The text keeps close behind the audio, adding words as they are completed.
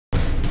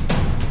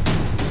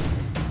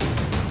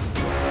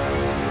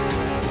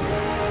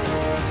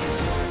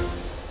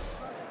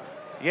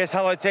Yes,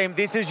 hello team.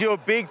 This is your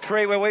big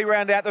three where we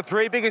round out the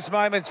three biggest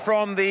moments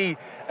from the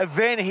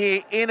event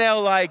here in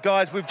LA.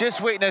 Guys, we've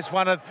just witnessed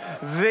one of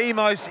the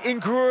most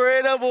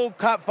incredible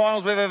cup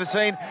finals we've ever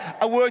seen.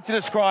 A word to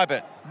describe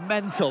it.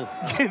 Mental.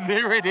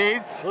 There it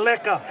is.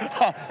 Lekker.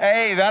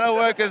 Hey, that'll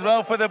work as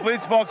well for the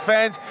Blitzbox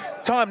fans.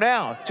 Time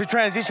now to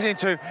transition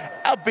into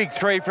our big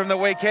three from the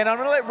weekend. I'm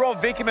going to let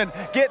Rob Vickerman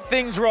get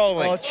things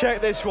rolling. Oh,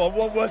 check this one.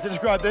 One word to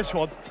describe this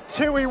one.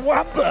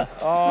 Tuimaba.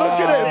 Look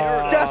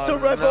at him. Gas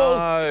on Red Bull.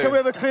 Can we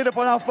have a clean up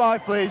on our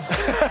five, please?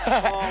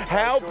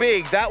 How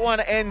big that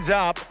one ends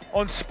up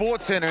on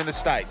SportsCenter in the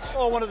States?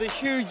 Oh, one of the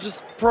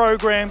hugest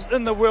programs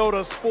in the world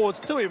of sports.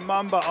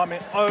 Tuimaba. I mean,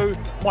 oh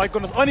my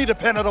goodness. I need a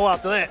Panadol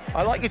after that.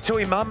 I like your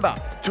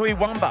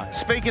Tuimaba.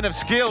 Speaking of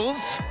skills.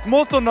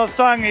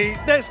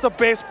 Mocenacagi, that's the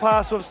best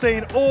pass we've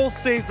seen all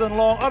season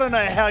long. I don't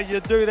know how you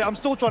do that. I'm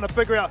still trying to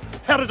figure out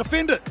how to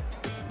defend it.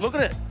 Look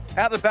at it.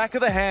 Out the back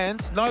of the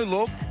hands, no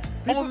look,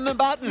 on the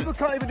button. People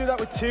can't even do that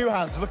with two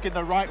hands looking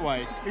the right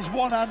way. It's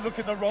one hand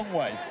looking the wrong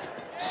way.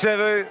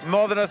 Sevu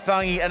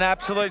Mocenacagi, an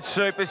absolute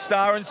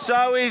superstar, and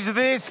so is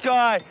this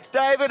guy,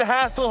 David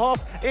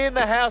Hasselhoff, in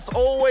the house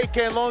all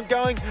weekend long,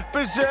 going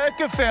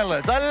berserker,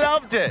 fellas. I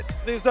loved it.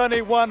 There's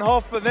only one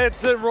Hoff, and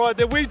that's it right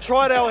there. We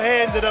tried our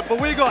hand at it, but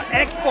we got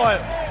axed by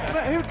it.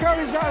 Who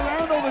carries that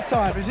around all the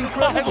time? It's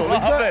incredible.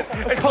 I love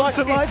it. A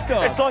constant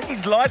lifeguard. It's like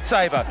his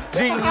lightsaber.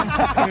 Zing,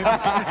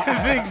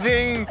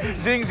 zing, zing,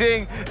 zing,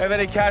 zing. And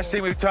then he cashed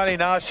in with Tony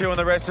Nashu and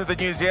the rest of the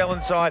New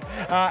Zealand side.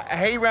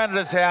 He rounded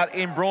us out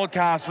in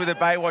broadcast with a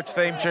Baywatch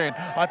theme tune.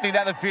 I think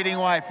that's a fitting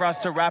way for us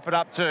to wrap it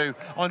up to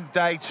on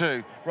day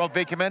two. Rob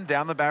Vickerman,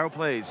 down the barrel,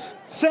 please.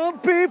 Some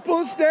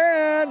people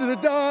stand in the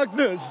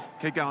darkness.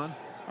 Keep going.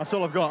 That's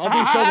all I've got. I'll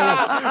do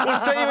so.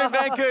 We'll see you in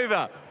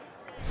Vancouver.